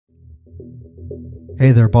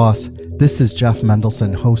Hey there, boss. This is Jeff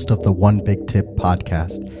Mendelson, host of the One Big Tip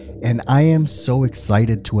podcast, and I am so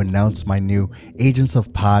excited to announce my new Agents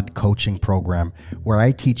of Pod coaching program, where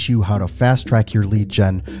I teach you how to fast track your lead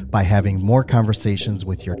gen by having more conversations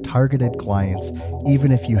with your targeted clients,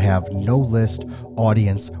 even if you have no list,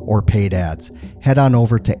 audience, or paid ads. Head on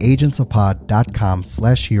over to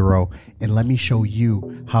agentsofpod.com/hero and let me show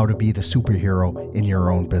you how to be the superhero in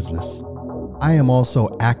your own business. I am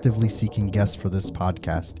also actively seeking guests for this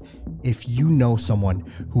podcast. If you know someone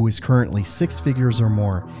who is currently 6 figures or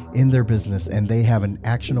more in their business and they have an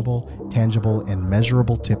actionable, tangible, and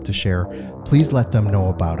measurable tip to share, please let them know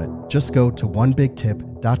about it. Just go to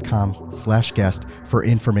onebigtip.com/guest for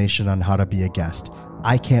information on how to be a guest.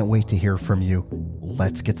 I can't wait to hear from you.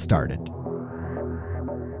 Let's get started.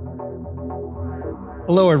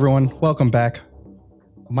 Hello, everyone. Welcome back.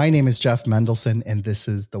 My name is Jeff Mendelson, and this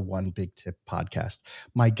is the One Big Tip podcast.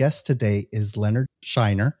 My guest today is Leonard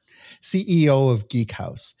Scheiner, CEO of Geek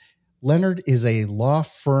House. Leonard is a law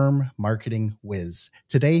firm marketing whiz.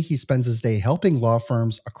 Today, he spends his day helping law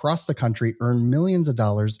firms across the country earn millions of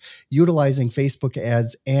dollars utilizing Facebook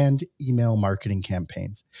ads and email marketing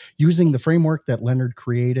campaigns. Using the framework that Leonard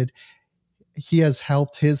created, he has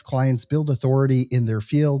helped his clients build authority in their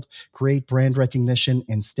field, create brand recognition,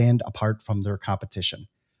 and stand apart from their competition.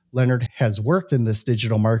 Leonard has worked in this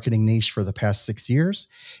digital marketing niche for the past 6 years.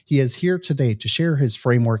 He is here today to share his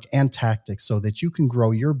framework and tactics so that you can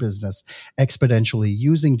grow your business exponentially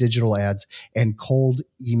using digital ads and cold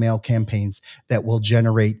email campaigns that will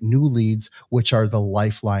generate new leads, which are the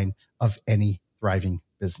lifeline of any thriving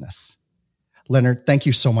business. Leonard, thank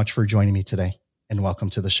you so much for joining me today, and welcome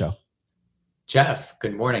to the show. Jeff,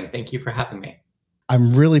 good morning. Thank you for having me.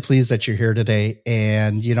 I'm really pleased that you're here today.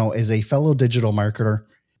 And, as a fellow digital marketer,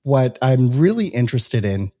 what I'm really interested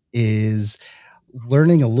in is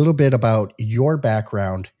learning a little bit about your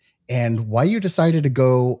background and why you decided to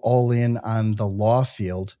go all in on the law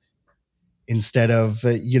field instead of,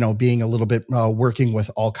 being a little bit working with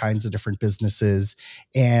all kinds of different businesses,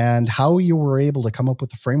 and how you were able to come up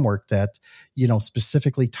with a framework that,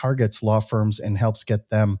 specifically targets law firms and helps get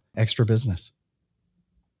them extra business.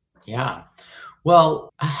 Yeah.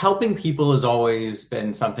 Well, helping people has always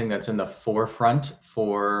been something that's in the forefront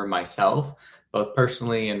for myself, both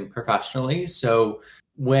personally and professionally. So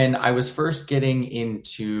when I was first getting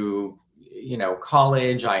into,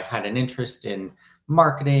 college, I had an interest in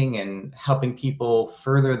marketing and helping people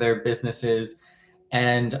further their businesses.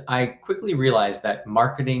 And I quickly realized that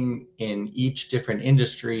marketing in each different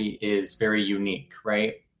industry is very unique,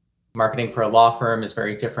 right? Marketing for a law firm is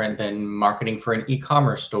very different than marketing for an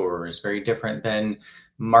e-commerce store, is very different than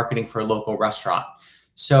marketing for a local restaurant.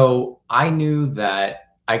 So I knew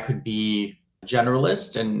that I could be a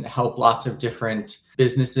generalist and help lots of different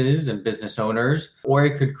businesses and business owners, or I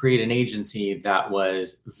could create an agency that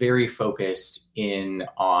was very focused in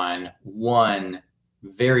on one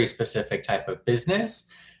very specific type of business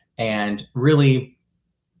and really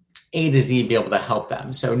A to Z be able to help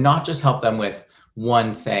them. So not just help them with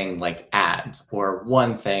one thing like ads, or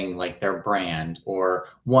one thing like their brand, or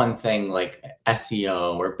one thing like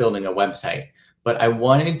SEO or building a website. But I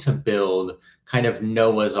wanted to build kind of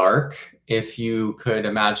Noah's Ark, if you could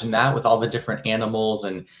imagine that, with all the different animals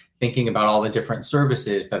and thinking about all the different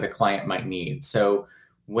services that a client might need. So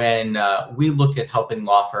when we look at helping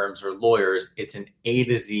law firms or lawyers, it's an A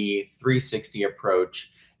to Z 360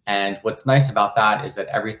 approach. And what's nice about that is that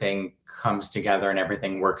everything comes together and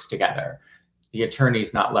everything works together. The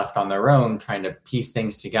attorney's not left on their own trying to piece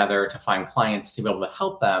things together to find clients to be able to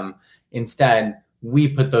help them. Instead, we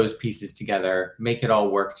put those pieces together, make it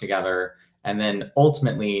all work together. And then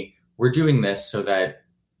ultimately, we're doing this so that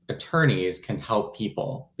attorneys can help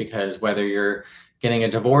people, because whether you're getting a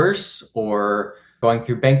divorce or going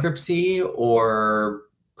through bankruptcy or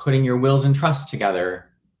putting your wills and trusts together,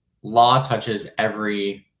 law touches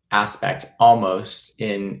every aspect almost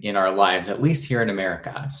in our lives, at least here in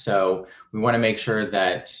America. So we want to make sure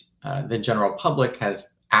that the general public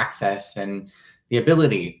has access and the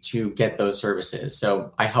ability to get those services.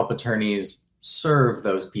 So I help attorneys serve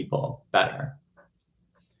those people better.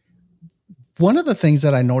 One of the things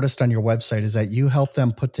that I noticed on your website is that you help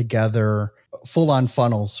them put together full-on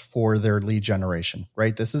funnels for their lead generation,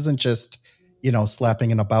 right? This isn't just,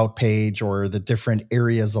 slapping an about page or the different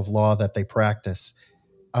areas of law that they practice.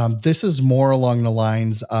 This is more along the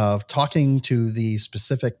lines of talking to the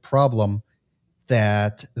specific problem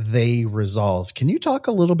that they resolve. Can you talk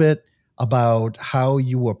a little bit about how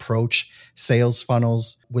you approach sales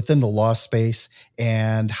funnels within the law space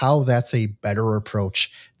and how that's a better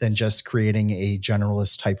approach than just creating a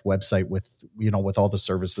generalist type website with, with all the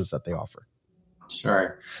services that they offer.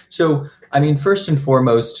 Sure. So, I mean, first and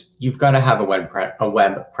foremost, you've got to have a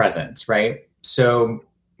web presence, right? So,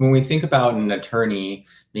 when we think about an attorney,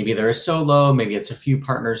 maybe they're a solo, maybe it's a few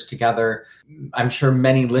partners together. I'm sure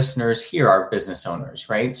many listeners here are business owners,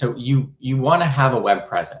 right? So you want to have a web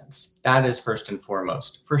presence. That is first and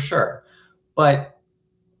foremost, for sure. But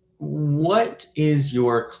what is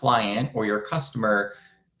your client or your customer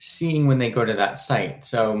seeing when they go to that site?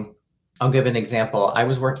 So I'll give an example. I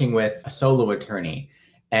was working with a solo attorney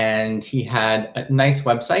and he had a nice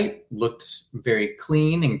website, looked very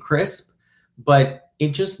clean and crisp, but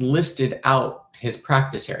it just listed out his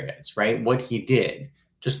practice areas, right? What he did,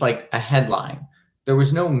 just like a headline. There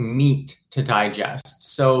was no meat to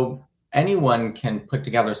digest. So anyone can put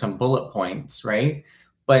together some bullet points, right?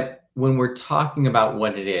 But when we're talking about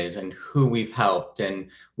what it is and who we've helped and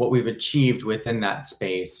what we've achieved within that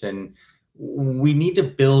space, and we need to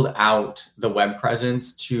build out the web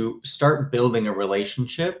presence to start building a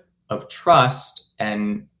relationship of trust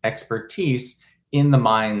and expertise in the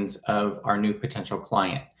minds of our new potential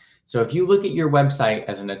client. So if you look at your website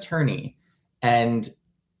as an attorney and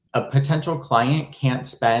a potential client can't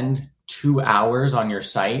spend 2 hours on your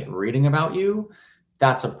site reading about you,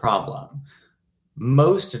 that's a problem.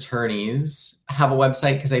 Most attorneys have a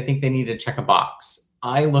website because they think they need to check a box.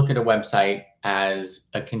 I look at a website as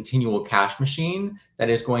a continual cash machine that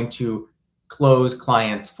is going to close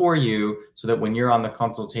clients for you so that when you're on the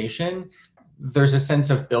consultation, there's a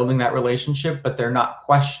sense of building that relationship, but they're not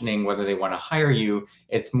questioning whether they want to hire you.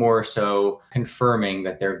 It's more so confirming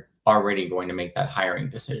that they're already going to make that hiring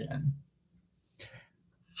decision.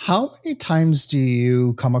 How many times do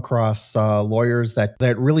you come across lawyers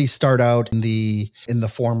that really start out in the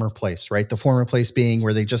former place, right? The former place being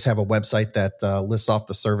where they just have a website that lists off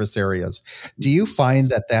the service areas. Do you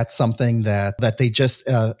find that that's something that they just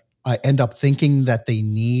end up thinking that they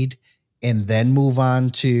need and then move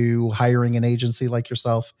on to hiring an agency like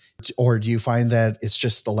yourself? Or do you find that it's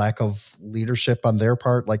just the lack of leadership on their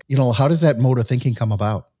part? Like, how does that mode of thinking come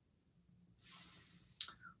about?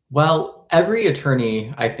 Well, every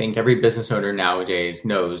attorney, I think every business owner nowadays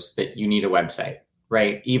knows that you need a website,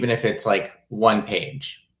 right? Even if it's like one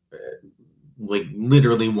page, like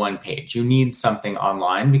literally one page, you need something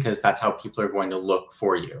online because that's how people are going to look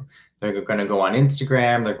for you. They're going to go on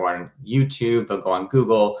Instagram, they're going on YouTube, they'll go on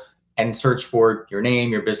Google and search for your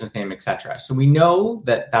name, your business name, etc. So we know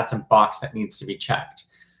that that's a box that needs to be checked.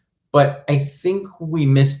 But I think we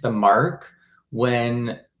miss the mark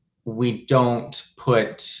when we don't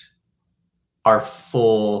put our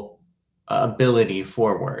full ability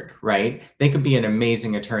forward, right? They could be an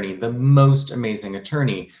amazing attorney, the most amazing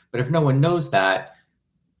attorney, but if no one knows that,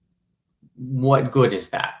 what good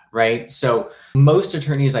is that, right? So most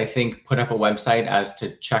attorneys, I think, put up a website as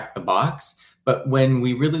to check the box. But when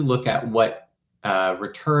we really look at what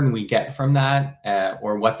return we get from that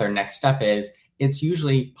or what their next step is, it's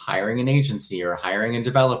usually hiring an agency or hiring a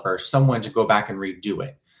developer, someone to go back and redo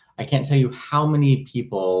it. I can't tell you how many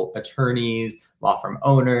people, attorneys, law firm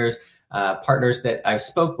owners, partners that I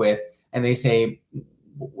spoke with, and they say,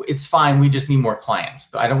 it's fine, we just need more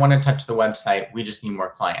clients. I don't want to touch the website, we just need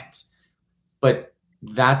more clients. But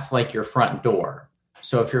that's like your front door.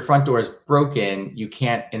 So if your front door is broken, you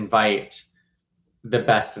can't invite the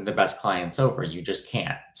best of the best clients over. You just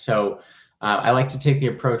can't. So I like to take the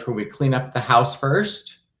approach where we clean up the house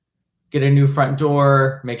first, get a new front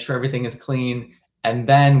door, make sure everything is clean, and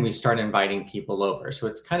then we start inviting people over. So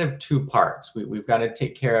it's kind of two parts. We've got to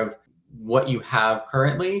take care of what you have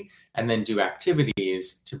currently and then do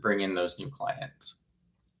activities to bring in those new clients.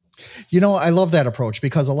 I love that approach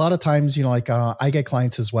because a lot of times, I get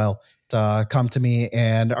clients as well come to me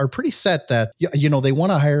and are pretty set that, they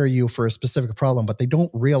want to hire you for a specific problem, but they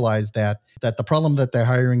don't realize that the problem that they're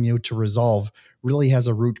hiring you to resolve really has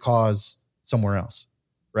a root cause somewhere else.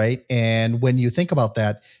 Right. And when you think about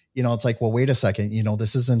that, it's like, well, wait a second,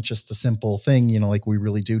 this isn't just a simple thing, like we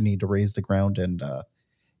really do need to raise the ground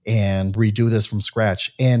and redo this from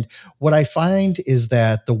scratch. And what I find is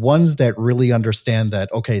that the ones that really understand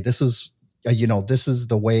that, okay, this is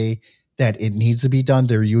the way that it needs to be done,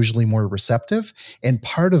 they're usually more receptive. And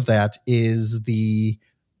part of that is the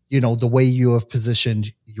way you have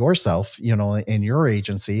positioned yourself, in your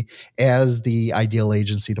agency as the ideal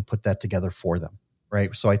agency to put that together for them.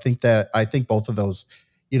 Right. So I think both of those,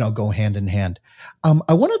 go hand in hand.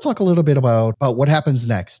 I want to talk a little bit about what happens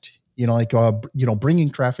next, bringing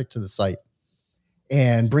traffic to the site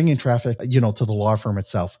and bringing traffic, to the law firm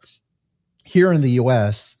itself. Here in the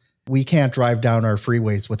US, we can't drive down our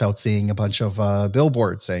freeways without seeing a bunch of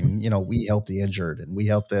billboards saying, we help the injured and we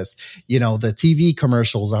help this. The TV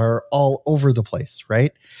commercials are all over the place,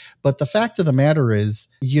 right? But the fact of the matter is,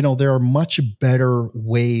 there are much better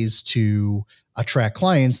ways to attract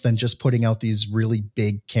clients than just putting out these really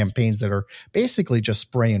big campaigns that are basically just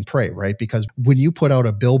spray and pray, right? Because when you put out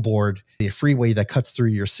a billboard, a freeway that cuts through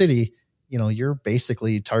your city, you're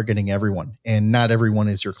basically targeting everyone, and not everyone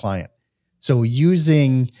is your client. So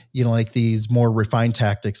using, like these more refined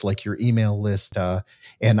tactics like your email list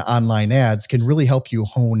and online ads can really help you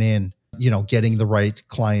hone in, getting the right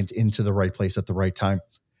client into the right place at the right time.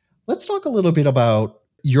 Let's talk a little bit about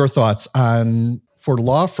your thoughts on, for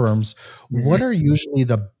law firms, what are usually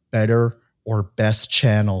the better or best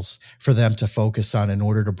channels for them to focus on in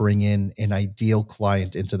order to bring in an ideal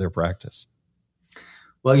client into their practice?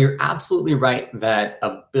 Well, you're absolutely right that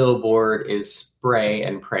a billboard is spray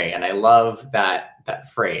and pray. And I love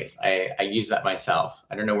that phrase. I use that myself.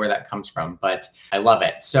 I don't know where that comes from, but I love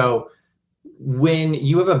it. So when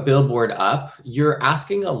you have a billboard up, you're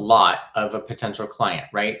asking a lot of a potential client,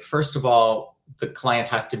 right? First of all, the client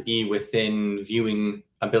has to be within viewing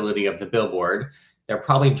ability of the billboard. They're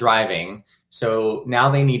probably driving. So now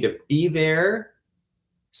they need to be there,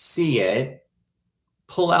 see it,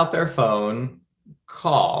 pull out their phone,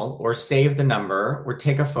 call or save the number or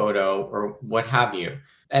take a photo or what have you.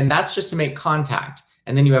 And that's just to make contact.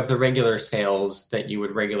 And then you have the regular sales that you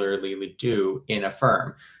would regularly do in a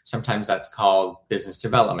firm. Sometimes that's called business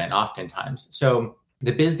development, oftentimes. So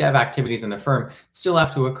the biz dev activities in the firm still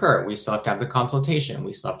have to occur. We still have to have the consultation.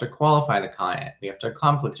 We still have to qualify the client. We have to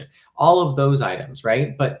conflict, all of those items,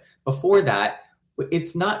 right? But before that,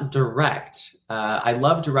 it's not direct. I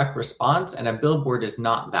love direct response, and a billboard is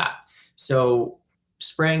not that. So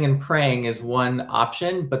spraying and praying is one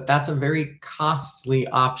option, but that's a very costly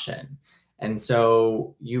option. And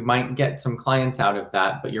so you might get some clients out of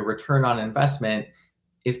that, but your return on investment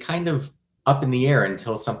is kind of up in the air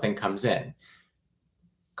until something comes in.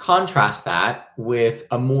 Contrast that with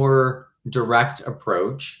a more direct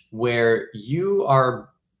approach where you are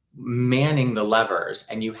manning the levers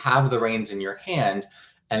and you have the reins in your hand,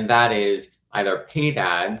 and that is either paid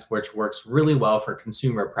ads, which works really well for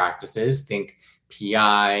consumer practices. Think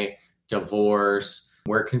PI, divorce,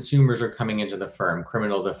 where consumers are coming into the firm,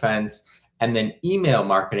 criminal defense. And then email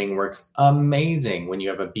marketing works amazing when you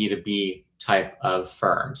have a B2B type of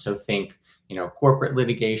firm. So think, corporate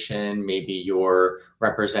litigation, maybe you're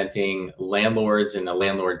representing landlords in a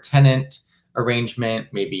landlord-tenant arrangement.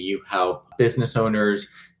 Maybe you help business owners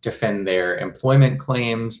defend their employment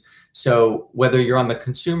claims. So whether you're on the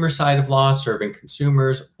consumer side of law, serving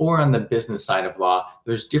consumers, or on the business side of law,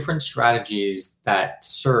 there's different strategies that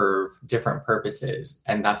serve different purposes.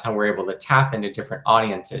 And that's how we're able to tap into different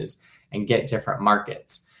audiences and get different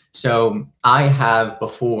markets. So I have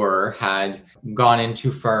before had gone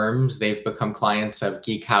into firms, they've become clients of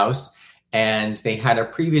Geek House, and they had a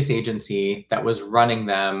previous agency that was running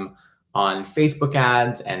them on Facebook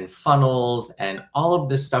ads and funnels and all of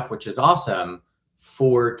this stuff, which is awesome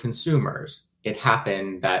for consumers. It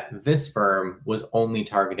happened that this firm was only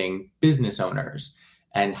targeting business owners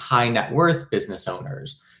and high net worth business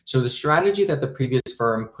owners. So the strategy that the previous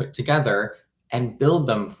firm put together and billed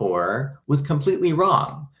them for was completely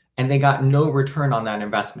wrong, and they got no return on that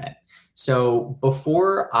investment. So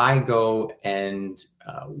before I go and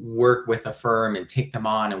work with a firm and take them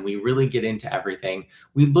on and we really get into everything,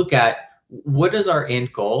 we look at what is our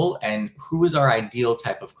end goal and who is our ideal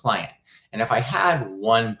type of client. And if I had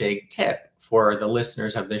one big tip for the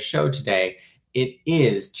listeners of this show today, it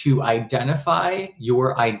is to identify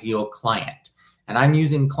your ideal client. And I'm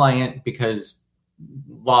using client because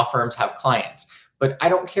law firms have clients, but I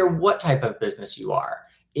don't care what type of business you are.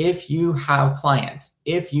 If you have clients,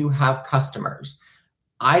 if you have customers,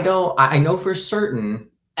 I know for certain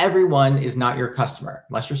everyone is not your customer,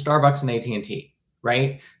 unless you're Starbucks and AT&T,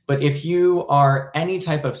 right? But if you are any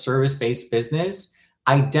type of service-based business,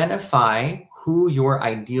 identify who your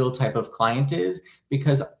ideal type of client is,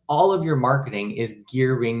 because all of your marketing is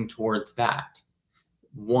gearing towards that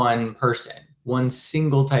one person, one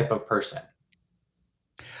single type of person.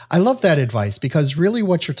 I love that advice, because really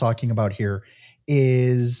what you're talking about here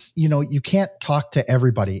is, you can't talk to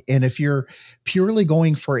everybody. And if you're purely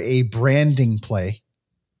going for a branding play,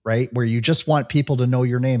 right, where you just want people to know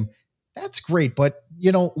your name, that's great. But,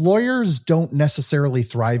 lawyers don't necessarily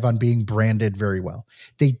thrive on being branded very well.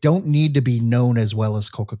 They don't need to be known as well as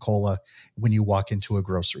Coca-Cola when you walk into a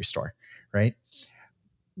grocery store, right?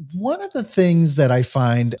 One of the things that I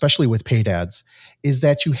find, especially with paid ads, is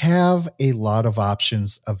that you have a lot of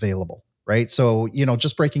options available, right? So,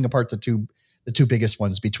 just breaking apart the two biggest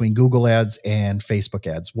ones between Google ads and Facebook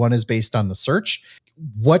ads. One is based on the search,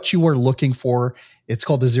 what you are looking for. It's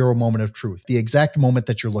called the zero moment of truth, the exact moment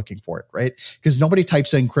that you're looking for it, right? Because nobody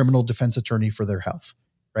types in criminal defense attorney for their health,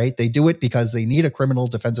 right? They do it because they need a criminal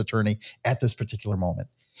defense attorney at this particular moment.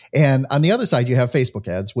 And on the other side, you have Facebook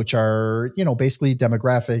ads, which are, basically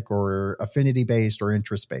demographic or affinity based or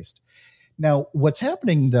interest based. Now, what's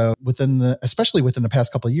happening though, especially within the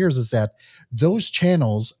past couple of years, is that those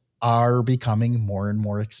channels are becoming more and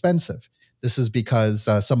more expensive. This is because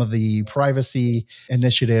some of the privacy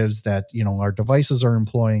initiatives that, our devices are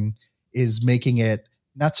employing is making it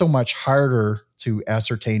not so much harder to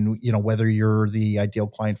ascertain, whether you're the ideal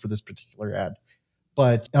client for this particular ad,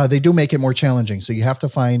 but they do make it more challenging. So you have to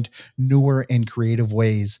find newer and creative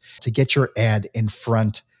ways to get your ad in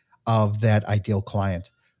front of that ideal client.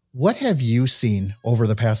 What have you seen over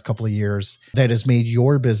the past couple of years that has made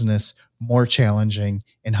your business more challenging,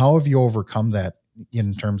 and how have you overcome that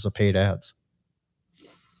in terms of paid ads?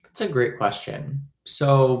 That's a great question.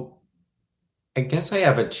 So I guess I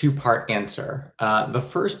have a two-part answer. The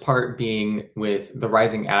first part being with the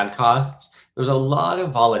rising ad costs, there's a lot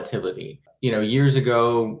of volatility. Years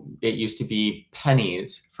ago, it used to be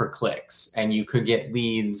pennies for clicks, and you could get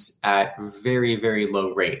leads at very, very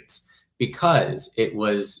low rates because it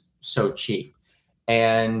was so cheap.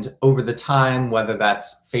 And over the time, whether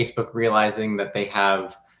that's Facebook realizing that they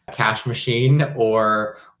have a cash machine,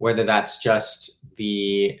 or whether that's just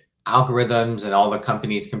the algorithms and all the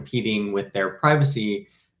companies competing with their privacy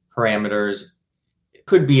parameters, it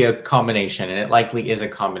could be a combination, and it likely is a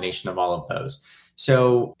combination of all of those.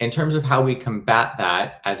 So in terms of how we combat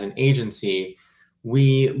that as an agency,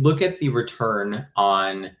 we look at the return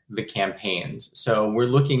on the campaigns. So we're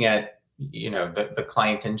looking at the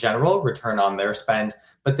client in general, return on their spend,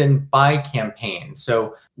 but then by campaign.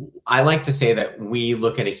 So I like to say that we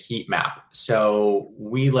look at a heat map. So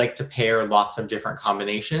we like to pair lots of different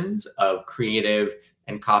combinations of creative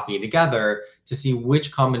and copy together to see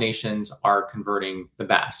which combinations are converting the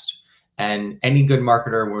best. And any good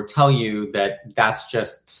marketer will tell you that that's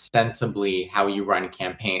just sensibly how you run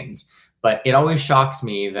campaigns. But it always shocks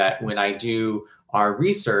me that when I do our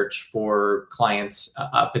research for clients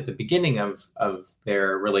up at the beginning of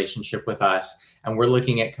their relationship with us, and we're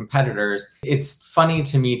looking at competitors, it's funny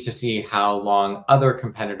to me to see how long other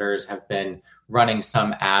competitors have been running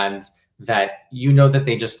some ads that that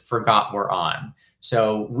they just forgot were on.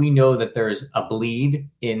 So we know that there's a bleed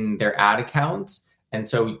in their ad accounts. And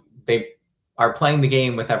so they are playing the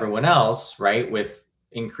game with everyone else, right? With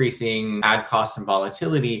increasing ad costs and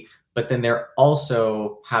volatility, but then they're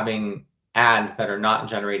also having ads that are not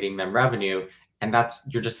generating them revenue. And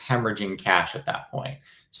you're just hemorrhaging cash at that point.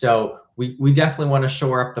 So we definitely want to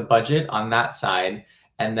shore up the budget on that side.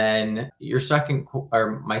 And then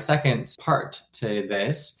my second part to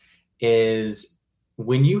this is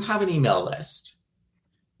when you have an email list,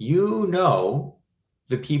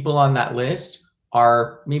 the people on that list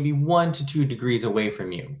are maybe 1 to 2 degrees away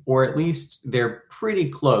from you, or at least they're pretty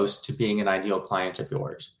close to being an ideal client of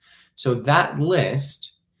yours. So that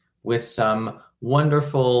list, with some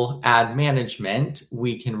wonderful ad management,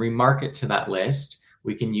 we can remarket to that list.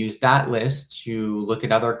 We can use that list to look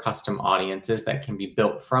at other custom audiences that can be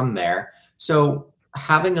built from there. So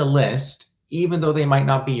having a list, even though they might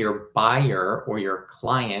not be your buyer or your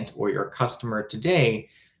client or your customer today,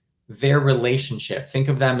 their relationship, think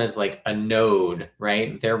of them as like a node,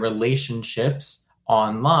 right? Their relationships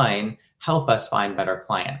online help us find better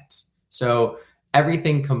clients. So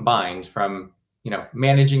everything combined, from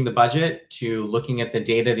managing the budget to looking at the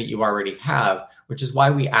data that you already have, which is why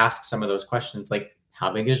we ask some of those questions like,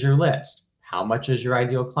 how big is your list? How much is your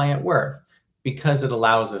ideal client worth? Because it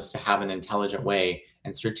allows us to have an intelligent way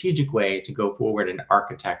and strategic way to go forward and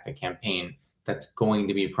architect the campaign that's going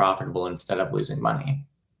to be profitable instead of losing money.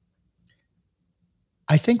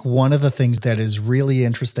 I think one of the things that is really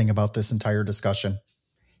interesting about this entire discussion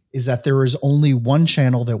is that there is only one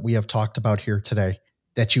channel that we have talked about here today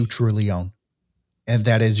that you truly own. And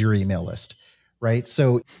that is your email list, right?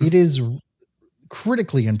 So it is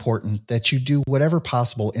critically important that you do whatever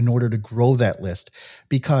possible in order to grow that list,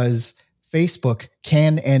 because Facebook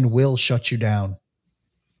can and will shut you down,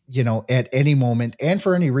 at any moment and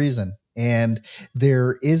for any reason. And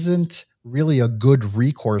there isn't really a good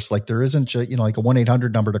recourse. Like there isn't, like a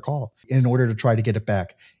 1-800 number to call in order to try to get it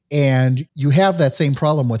back. And you have that same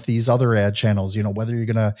problem with these other ad channels, whether you're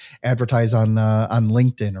going to advertise on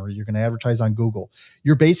LinkedIn or you're going to advertise on Google,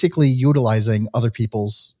 you're basically utilizing other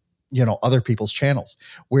people's channels.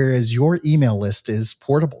 Whereas your email list is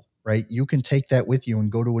portable, right? You can take that with you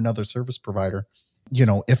and go to another service provider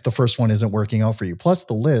if the first one isn't working out for you. Plus,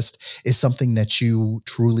 the list is something that you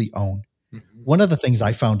truly own. One of the things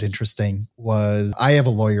I found interesting was I have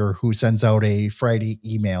a lawyer who sends out a Friday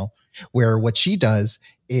email where what she does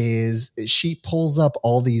is she pulls up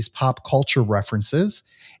all these pop culture references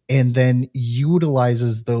and then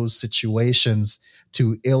utilizes those situations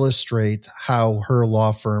to illustrate how her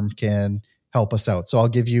law firm can help us out. So I'll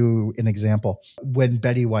give you an example. When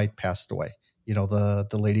Betty White passed away, the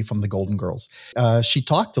lady from the Golden Girls, she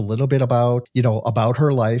talked a little bit about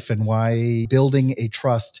her life and why building a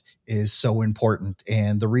trust is so important.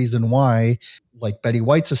 And the reason why, like, Betty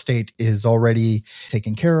White's estate is already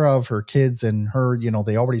taken care of, her kids and her,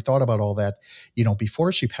 they already thought about all that,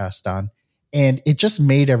 before she passed on. And it just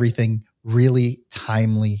made everything really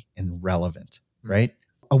timely and relevant, right?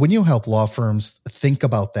 When you help law firms think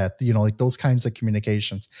about that, like those kinds of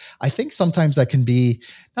communications, I think sometimes that can be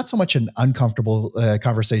not so much an uncomfortable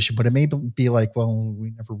conversation, but it may be like, well,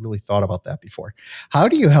 we never really thought about that before. How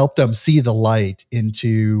do you help them see the light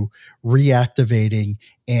into reactivating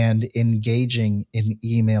and engaging in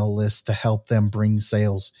email lists to help them bring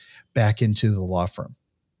sales back into the law firm?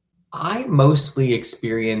 I mostly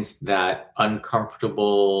experienced that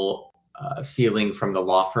uncomfortable feeling from the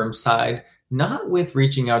law firm side, not with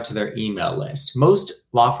reaching out to their email list. Most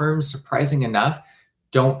law firms, surprising enough,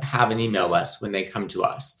 don't have an email list when they come to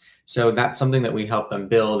us. So that's something that we help them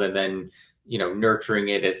build, and then, nurturing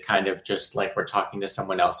it is kind of just like we're talking to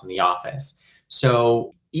someone else in the office.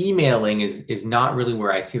 So emailing is not really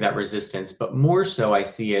where I see that resistance, but more so I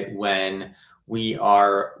see it when we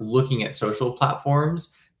are looking at social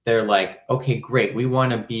platforms. They're like, okay, great, we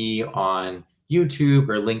want to be on YouTube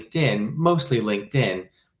or LinkedIn, mostly LinkedIn,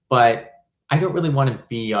 but I don't really want to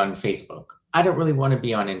be on Facebook. I don't really want to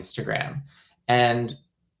be on Instagram. And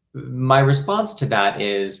my response to that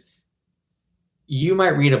is, you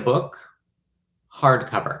might read a book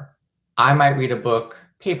hardcover. I might read a book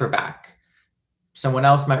paperback. Someone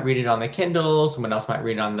else might read it on the Kindle. Someone else might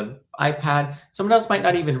read it on the iPad. Someone else might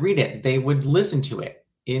not even read it. They would listen to it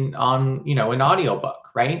on an audiobook,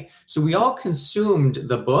 right? So we all consumed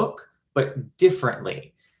the book, but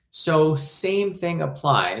differently. So same thing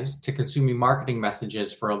applies to consuming marketing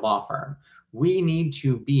messages for a law firm. We need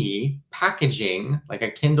to be packaging, like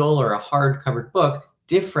a Kindle or a hard-covered book,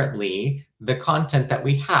 differently the content that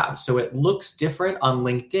we have. So it looks different on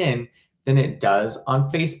LinkedIn than it does on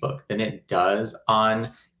Facebook, than it does on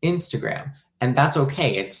Instagram. And that's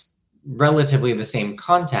okay. It's relatively the same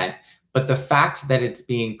content, but the fact that it's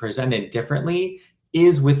being presented differently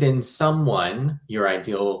is within someone, your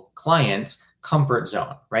ideal client's, comfort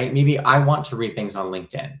zone, right? Maybe I want to read things on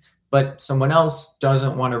LinkedIn, but someone else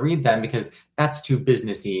doesn't want to read them because that's too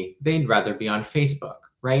businessy. They'd rather be on Facebook,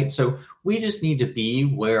 right? So we just need to be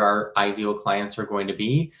where our ideal clients are going to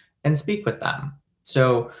be and speak with them.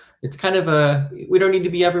 So it's kind of we don't need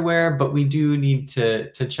to be everywhere, but we do need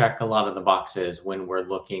to check a lot of the boxes when we're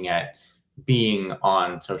looking at being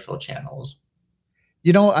on social channels.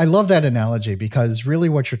 I love that analogy, because really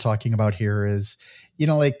what you're talking about here is,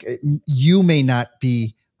 like, you may not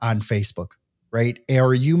be on Facebook, right?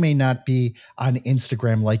 Or you may not be on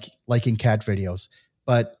Instagram, like in cat videos,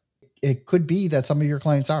 but it could be that some of your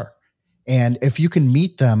clients are. And if you can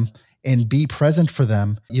meet them and be present for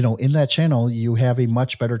them, in that channel, you have a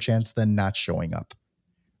much better chance than not showing up.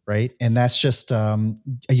 Right. And that's just,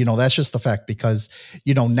 that's just the fact, because,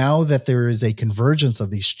 now that there is a convergence of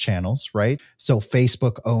these channels, right? So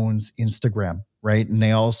Facebook owns Instagram, right? And they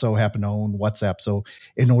also happen to own WhatsApp. So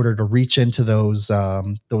in order to reach into those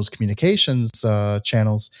communications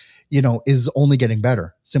channels, is only getting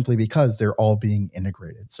better, simply because they're all being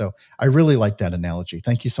integrated. So I really like that analogy.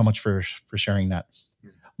 Thank you so much for sharing that.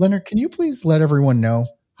 Leonard, can you please let everyone know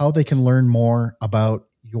how they can learn more about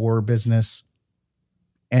your business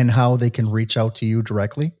and how they can reach out to you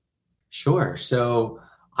directly? Sure. So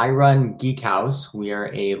I run Geek House. We are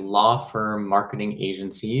a law firm marketing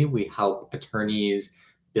agency. We help attorneys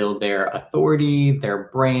build their authority, their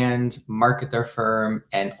brand, market their firm,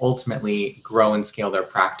 and ultimately grow and scale their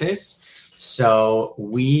practice. So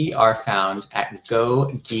we are found at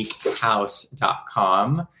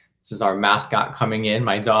gogeekhouse.com. This is our mascot coming in,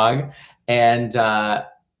 my dog. And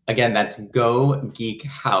again, that's Go Geek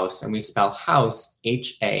House, and we spell house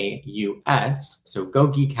Haus. So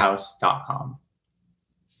gogeekhouse.com.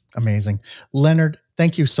 Amazing. Leonard,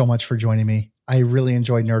 thank you so much for joining me. I really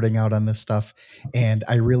enjoyed nerding out on this stuff, and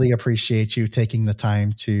I really appreciate you taking the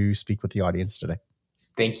time to speak with the audience today.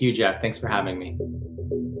 Thank you, Jeff. Thanks for having me.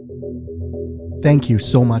 Thank you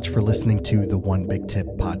so much for listening to the One Big Tip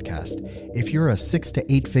podcast. If you're a 6 to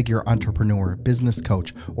 8 figure entrepreneur, business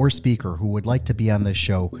coach, or speaker who would like to be on this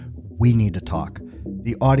show, we need to talk.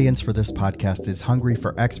 The audience for this podcast is hungry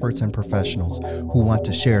for experts and professionals who want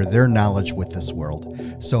to share their knowledge with this world.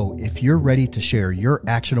 So if you're ready to share your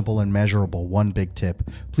actionable and measurable one big tip,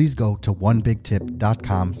 please go to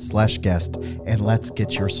onebigtip.com/guest and let's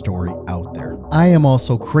get your story out there. I am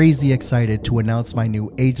also crazy excited to announce my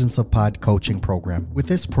new Agents of Pod coaching program. With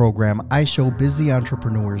this program, I show busy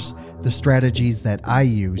entrepreneurs the strategies that I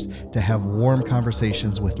use to have warm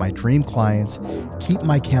conversations with my dream clients, keep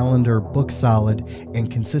my calendar booked solid, and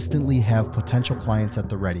consistently have potential clients at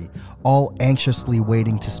the ready, all anxiously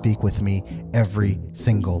waiting to speak with me every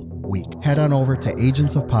single week. Head on over to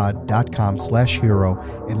agentsofpod.com/hero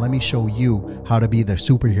and let me show you how to be the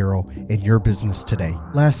superhero in your business today.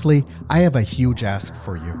 Lastly, I have a huge ask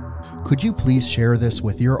for you. Could you please share this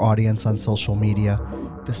with your audience on social media?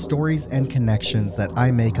 The stories and connections that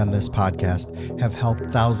I make on this podcast have helped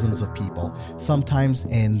thousands of people, sometimes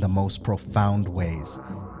in the most profound ways.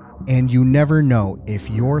 And you never know if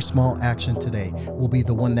your small action today will be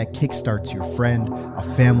the one that kickstarts your friend, a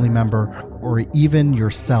family member, or even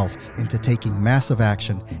yourself into taking massive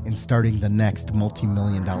action and starting the next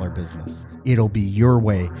multi-million-dollar business. It'll be your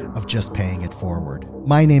way of just paying it forward.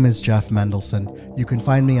 My name is Jeff Mendelson. You can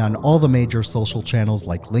find me on all the major social channels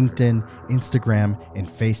like LinkedIn, Instagram, and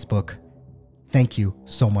Facebook. Thank you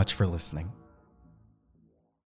so much for listening.